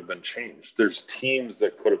companies that could have been changed. There's teams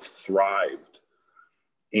that could have thrived.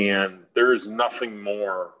 And there is nothing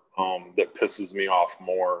more that pisses me off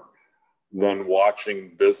more than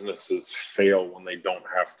watching businesses fail when they don't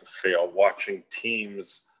have to fail, watching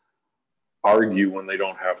teams argue when they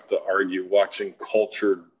don't have to argue, watching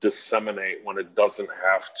culture disseminate when it doesn't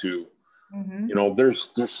have to. Mm-hmm. You know,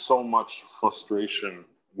 there's so much frustration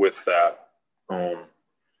with that.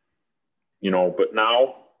 You know, but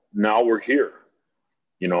now we're here.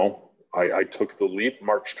 You know, I took the leap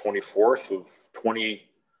March 24th of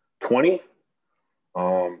 2020.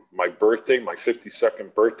 My birthday, my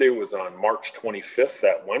 52nd birthday, was on March 25th,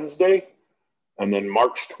 that Wednesday. And then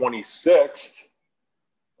March 26th,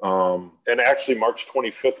 and actually March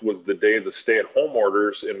 25th was the day the stay-at-home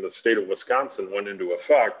orders in the state of Wisconsin went into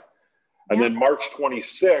effect. And then March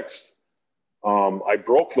 26th, I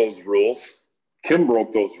broke those rules. Kim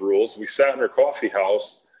broke those rules. We sat in her coffee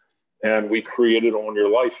house and we created Own Your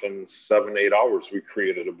Life in 7-8 hours. We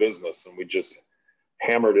created a business, and we just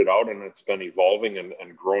hammered it out, and it's been evolving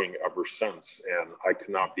and growing ever since. And I could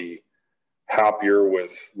not be happier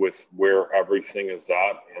with where everything is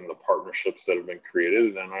at and the partnerships that have been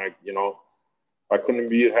created. And I couldn't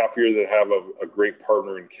be happier to have a great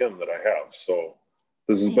partner in Kim that I have. So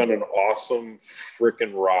this has been an awesome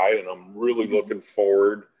freaking ride, and I'm really looking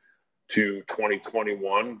forward to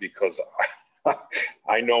 2021 because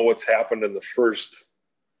I know what's happened in the first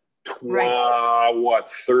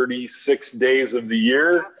 36 days of the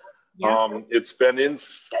year. It's been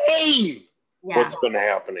insane what's been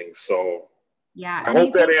happening. So I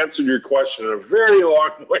hope that answered your question in a very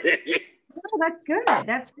long way. No, that's good.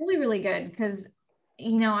 That's really, really good because,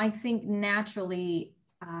 I think naturally,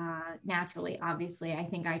 obviously, I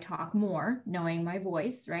think I talk more knowing my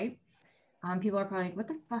voice, right? People are probably like, what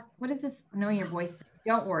the fuck? What is this knowing your voice thing?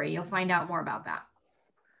 Don't worry, you'll find out more about that.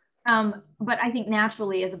 But I think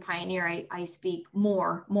naturally as a pioneer, I speak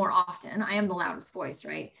more often. I am the loudest voice,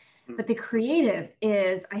 right? But the creative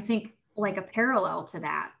is, I think, like a parallel to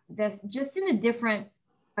that. That's just in a different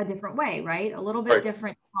way, right? A little bit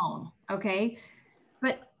different tone. Okay.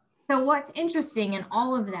 But so what's interesting in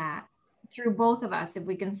all of that through both of us, if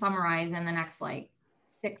we can summarize in the next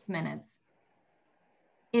 6 minutes,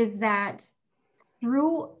 is that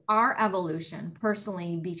through our evolution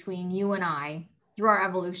personally between you and I, through our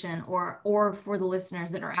evolution, or for the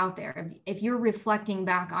listeners that are out there, if you're reflecting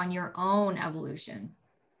back on your own evolution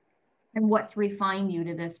and what's refined you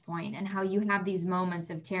to this point and how you have these moments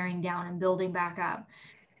of tearing down and building back up,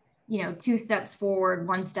 2 steps forward,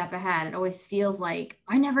 1 step ahead. It always feels like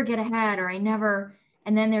I never get ahead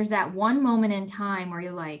and then there's that one moment in time where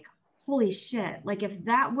you're like, holy shit, like if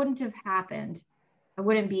that wouldn't have happened, I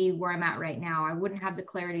wouldn't be where I'm at right now. I wouldn't have the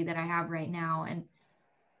clarity that I have right now. And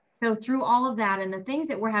so through all of that and the things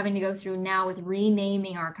that we're having to go through now with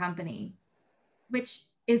renaming our company, which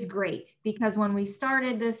is great because when we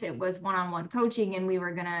started this, it was one-on-one coaching and we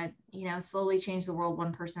were going to, slowly change the world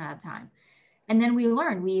one person at a time. And then we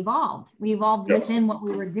learned, we evolved within what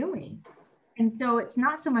we were doing. And so it's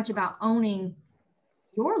not so much about owning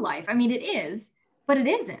your life. I mean, it is, but it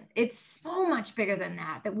isn't. It's so much bigger than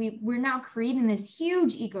that we're now creating this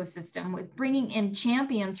huge ecosystem with bringing in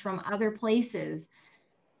champions from other places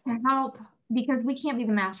to help, because we can't be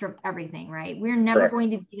the master of everything, right? We're never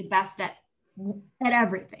going to be the best at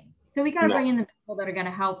everything. So we got to bring in the people that are going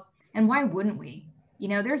to help. And why wouldn't we?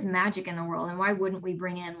 There's magic in the world. And why wouldn't we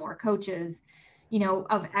bring in more coaches,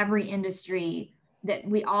 of every industry that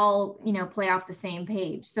we all, play off the same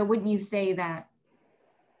page? So wouldn't you say that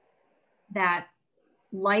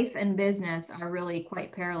life and business are really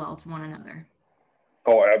quite parallel to one another?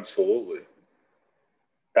 Oh, absolutely.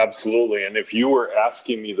 Absolutely. And if you were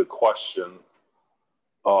asking me the question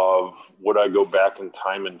of would I go back in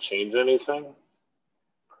time and change anything?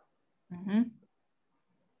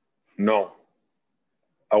 No,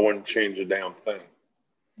 I wouldn't change a damn thing.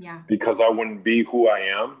 Yeah. Because I wouldn't be who I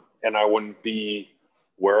am, and I wouldn't be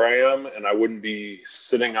where I am, and I wouldn't be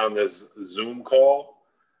sitting on this Zoom call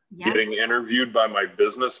getting interviewed by my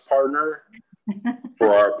business partner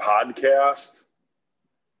for our podcast.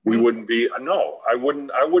 We wouldn't be, I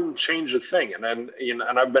wouldn't change a thing. And then,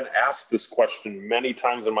 and I've been asked this question many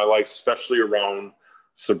times in my life, especially around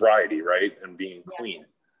sobriety, right? And being clean.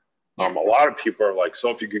 A lot of people are like, so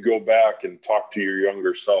if you could go back and talk to your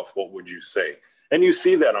younger self, what would you say? And you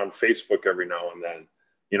see that on Facebook every now and then,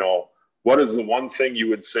 what is the one thing you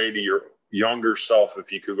would say to your younger self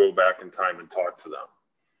if you could go back in time and talk to them?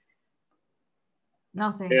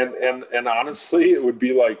 Nothing. And honestly, it would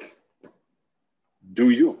be like, do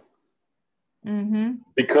you?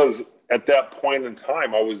 Because at that point in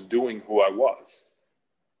time, I was doing who I was.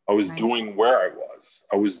 I was doing where I was.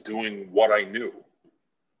 I was doing what I knew.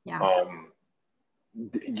 I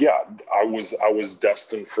was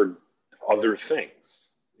destined for other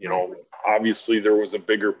things. Obviously there was a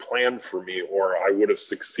bigger plan for me, or I would have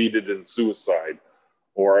succeeded in suicide,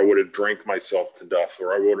 or I would have drank myself to death,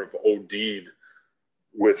 or I would have OD'd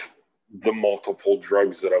with the multiple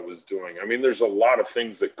drugs that I was doing. I mean, there's a lot of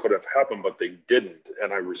things that could have happened, but they didn't.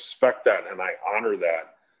 And I respect that and I honor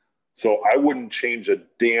that. So I wouldn't change a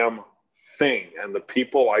damn thing. And the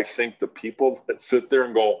people that sit there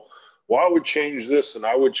and go, well, I would change this and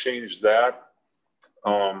I would change that.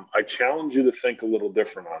 I challenge you to think a little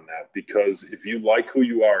different on that, because if you like who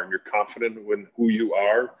you are and you're confident in who you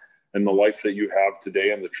are and the life that you have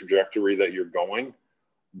today and the trajectory that you're going,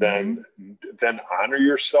 then honor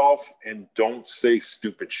yourself and don't say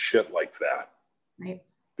stupid shit like that. Right.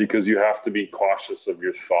 Because you have to be cautious of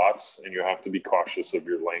your thoughts and you have to be cautious of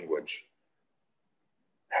your language.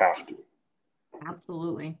 Have to.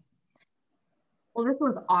 Absolutely. Well, this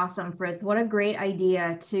was awesome, Fritz. What a great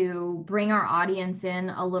idea to bring our audience in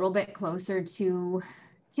a little bit closer to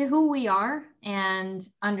who we are and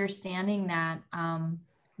understanding that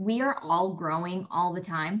we are all growing all the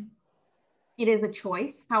time. It is a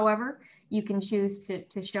choice, however, you can choose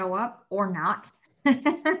to show up or not,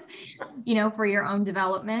 for your own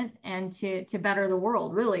development and to better the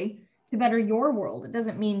world, really, to better your world. It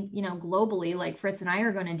doesn't mean, globally like Fritz and I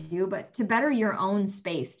are going to do, but to better your own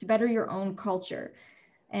space, to better your own culture.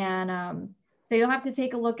 And so you'll have to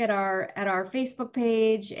take a look at our Facebook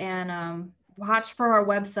page and watch for our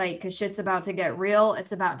website because shit's about to get real.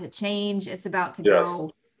 It's about to change. It's about to Yes.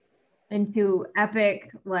 go into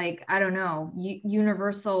epic, like, I don't know,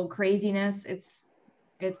 universal craziness.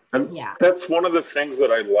 And Yeah. that's one of the things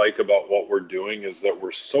that I like about what we're doing is that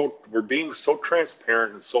we're being so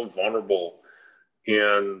transparent and so vulnerable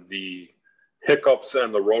in the hiccups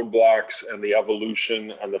and the roadblocks and the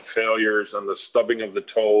evolution and the failures and the stubbing of the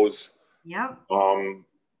toes. Yep.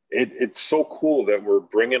 It's so cool that we're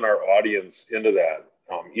bringing our audience into that.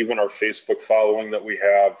 Even our Facebook following that we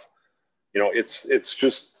have, it's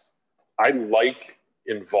just, I like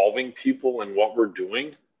involving people in what we're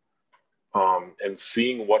doing, and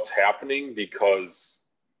seeing what's happening, because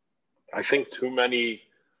I think too many,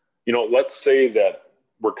 let's say that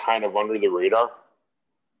we're kind of under the radar,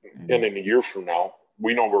 and in a year from now,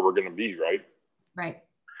 we know where we're going to be, right? Right.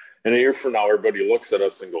 And a year from now, everybody looks at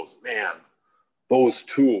us and goes, man, those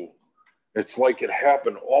two, it's like it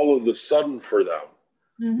happened all of a sudden for them.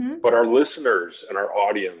 Mm-hmm. But our listeners and our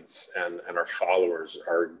audience and our followers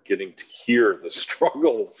are getting to hear the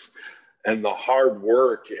struggles and the hard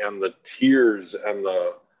work and the tears and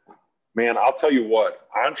man, I'll tell you what,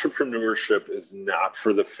 entrepreneurship is not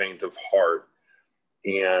for the faint of heart.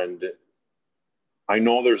 And I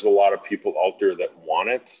know there's a lot of people out there that want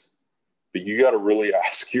it, but you got to really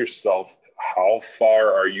ask yourself, how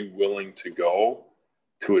far are you willing to go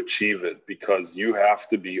to achieve it? Because you have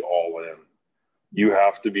to be all in. You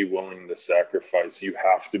have to be willing to sacrifice. You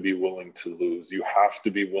have to be willing to lose. You have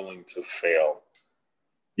to be willing to fail.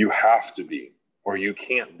 You have to be, or you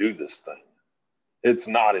can't do this thing. It's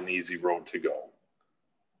not an easy road to go.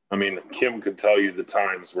 I mean, Kim could tell you the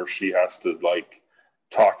times where she has to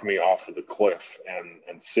talk me off of the cliff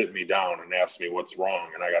and sit me down and ask me what's wrong.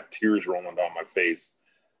 And I got tears rolling down my face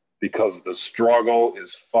because the struggle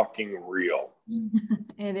is fucking real.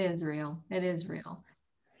 It is real. It is real.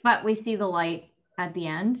 But we see the light at the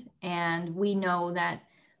end, and we know that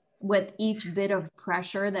with each bit of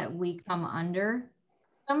pressure that we come under,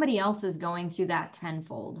 somebody else is going through that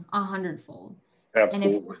tenfold, 100-fold.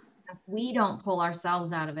 Absolutely. And if we don't pull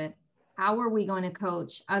ourselves out of it, how are we going to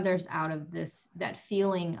coach others out of that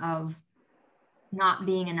feeling of not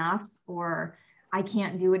being enough, or I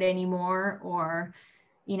can't do it anymore, or,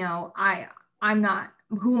 I'm not,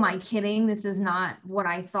 who am I kidding? This is not what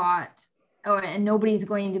I thought. Oh, and nobody's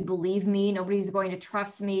going to believe me. Nobody's going to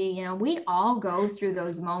trust me. We all go through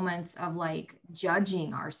those moments of like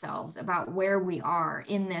judging ourselves about where we are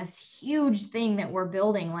in this huge thing that we're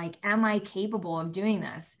building. Like, am I capable of doing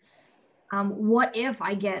this? What if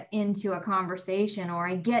I get into a conversation or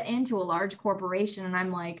I get into a large corporation and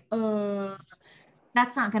I'm like,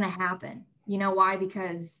 that's not going to happen. You know why?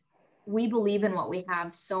 Because we believe in what we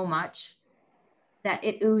have so much that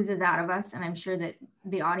it oozes out of us. And I'm sure that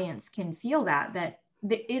the audience can feel that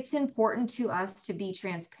it's important to us to be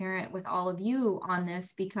transparent with all of you on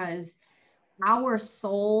this, because our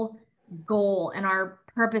sole goal and our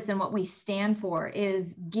purpose and what we stand for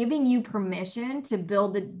is giving you permission to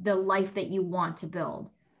build the life that you want to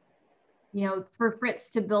build. For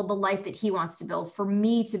Fritz to build the life that he wants to build, for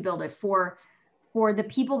me to build it, for the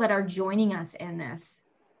people that are joining us in this.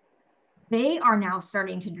 They are now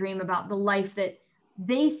starting to dream about the life that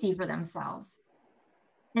they see for themselves.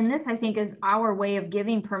 And this, I think, is our way of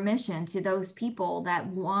giving permission to those people that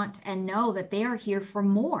want and know that they are here for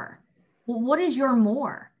more. Well, what is your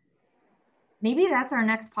more? Maybe that's our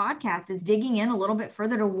next podcast, is digging in a little bit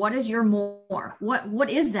further to what is your more? What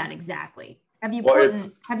is that exactly? Have you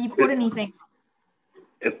put anything?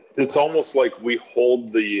 It's almost like we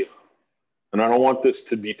hold and I don't want this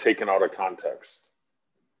to be taken out of context,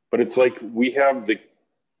 but it's like we have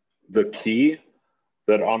the key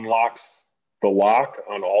that unlocks the lock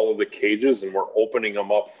on all of the cages, and we're opening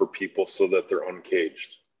them up for people so that they're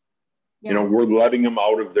uncaged. Yes. We're letting them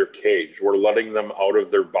out of their cage. We're letting them out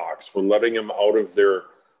of their box. We're letting them out of their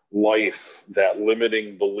life, that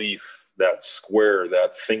limiting belief, that square,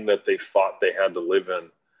 that thing that they thought they had to live in.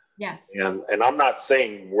 Yes. And I'm not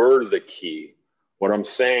saying we're the key. What I'm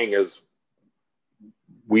saying is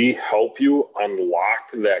we help you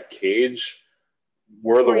unlock that cage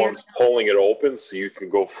we're the ones pulling it open so you can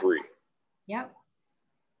go free. Yep.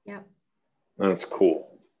 That's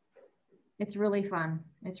cool. It's really fun.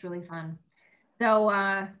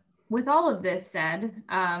 So with all of this said,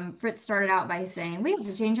 Fritz started out by saying we have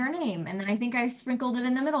to change our name, and then I think I sprinkled it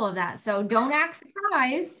in the middle of that. So don't act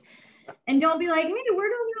surprised, and don't be like, hey, where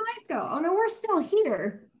did your life go? Oh no, we're still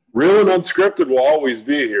here. Real and Unscripted will always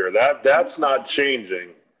be here. That's not changing.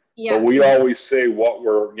 Yeah. But we always say what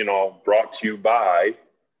we're, brought to you by.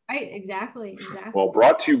 Right, exactly. Well,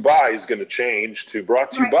 brought to you by is going to change to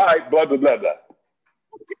brought to you by blah, blah, blah, blah.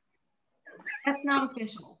 That's not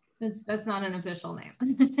official. That's not an official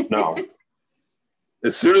name. No.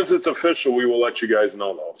 As soon as it's official, we will let you guys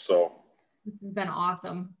know, though. So this has been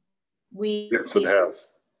awesome. Yes, it has.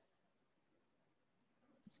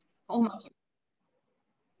 So much.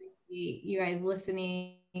 You guys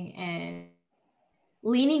listening and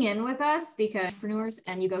leaning in with us, because entrepreneurs,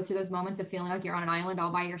 and you go through those moments of feeling like you're on an island all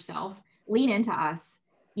by yourself, lean into us,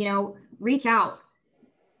 reach out.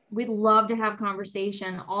 We'd love to have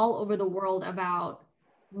conversation all over the world about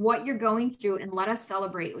what you're going through, and let us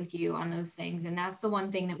celebrate with you on those things. And that's the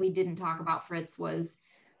one thing that we didn't talk about, Fritz, was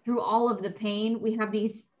through all of the pain, we have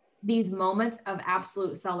these moments of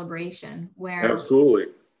absolute celebration where absolutely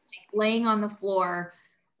laying on the floor,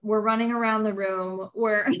 we're running around the room,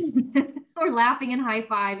 we're laughing and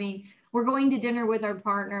high-fiving, we're going to dinner with our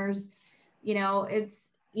partners, it's,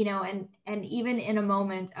 and even in a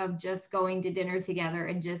moment of just going to dinner together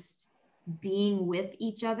and just being with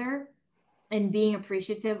each other and being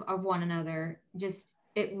appreciative of one another, just,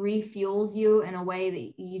 it refuels you in a way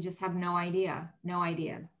that you just have no idea.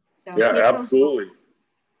 So yeah, absolutely.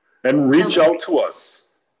 And reach out to us,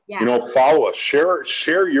 follow us,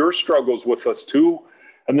 share your struggles with us too.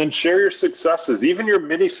 And then share your successes, even your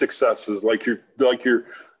mini successes, like your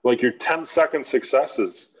 10-second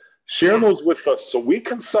successes. Share those with us so we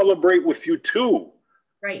can celebrate with you too.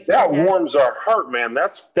 Right. That warms our heart, man.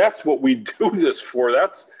 That's what we do this for.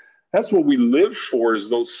 That's what we live for, is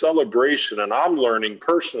those celebration. And I'm learning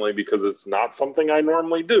personally, because it's not something I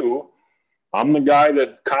normally do. I'm the guy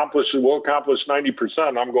that will accomplish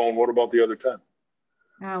 90%. I'm going, what about the other 10?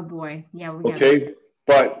 Oh boy. Yeah. Okay.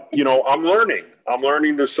 But, I'm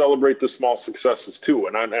learning to celebrate the small successes too.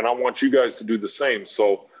 And I want you guys to do the same.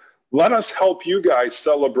 So let us help you guys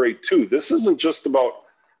celebrate too. This isn't just about,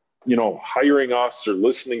 hiring us or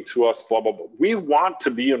listening to us, blah, blah, blah. We want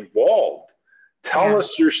to be involved. Tell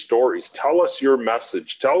us your stories. Tell us your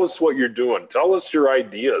message. Tell us what you're doing. Tell us your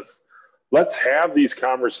ideas. Let's have these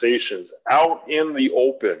conversations out in the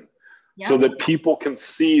open so that people can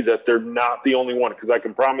see that they're not the only one. Because I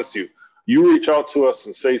can promise you, you reach out to us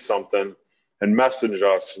and say something and message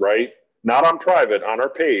us, right? Not on private, on our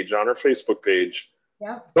page, on our Facebook page.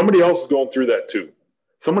 Yeah. Somebody else is going through that too.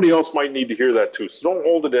 Somebody else might need to hear that too. So don't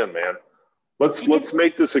hold it in, man. Let's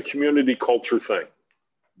make this a community culture thing.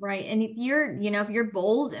 Right. And if you're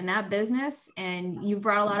bold in that business and you've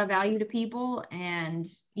brought a lot of value to people, and,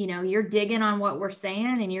 you're digging on what we're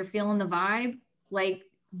saying and you're feeling the vibe, like,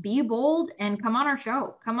 be bold and come on our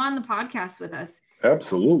show. Come on the podcast with us.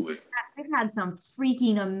 Absolutely. I've had some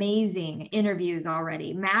freaking amazing interviews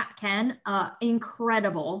already. Matt Ken,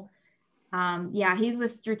 incredible. He's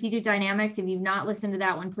with Strategic Dynamics. If you've not listened to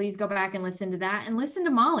that one, please go back and listen to that, and listen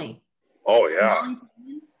to Molly. Oh yeah.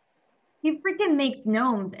 Molly, he freaking makes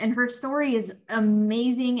gnomes, and her story is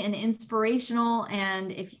amazing and inspirational.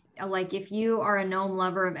 And if you are a gnome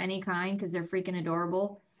lover of any kind, because they're freaking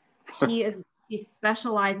adorable, he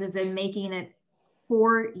specializes in making it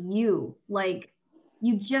for you. Like,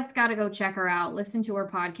 you just got to go check her out. Listen to her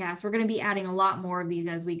podcast. We're going to be adding a lot more of these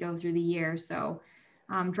as we go through the year. So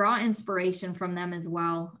draw inspiration from them as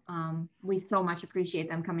well. We so much appreciate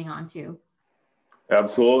them coming on too.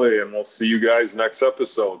 Absolutely. And we'll see you guys next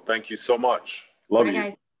episode. Thank you so much. Love you.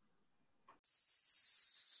 Guys.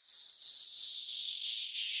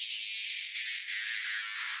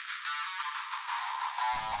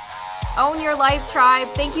 Own Your Life Tribe,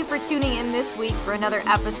 thank you for tuning in this week for another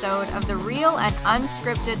episode of the Real and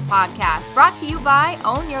Unscripted podcast, brought to you by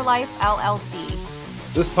Own Your Life LLC.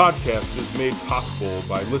 This podcast is made possible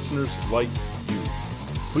by listeners like you.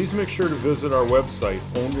 Please make sure to visit our website,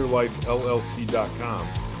 ownyourlifellc.com,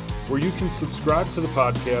 where you can subscribe to the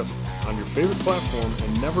podcast on your favorite platform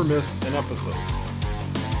and never miss an episode.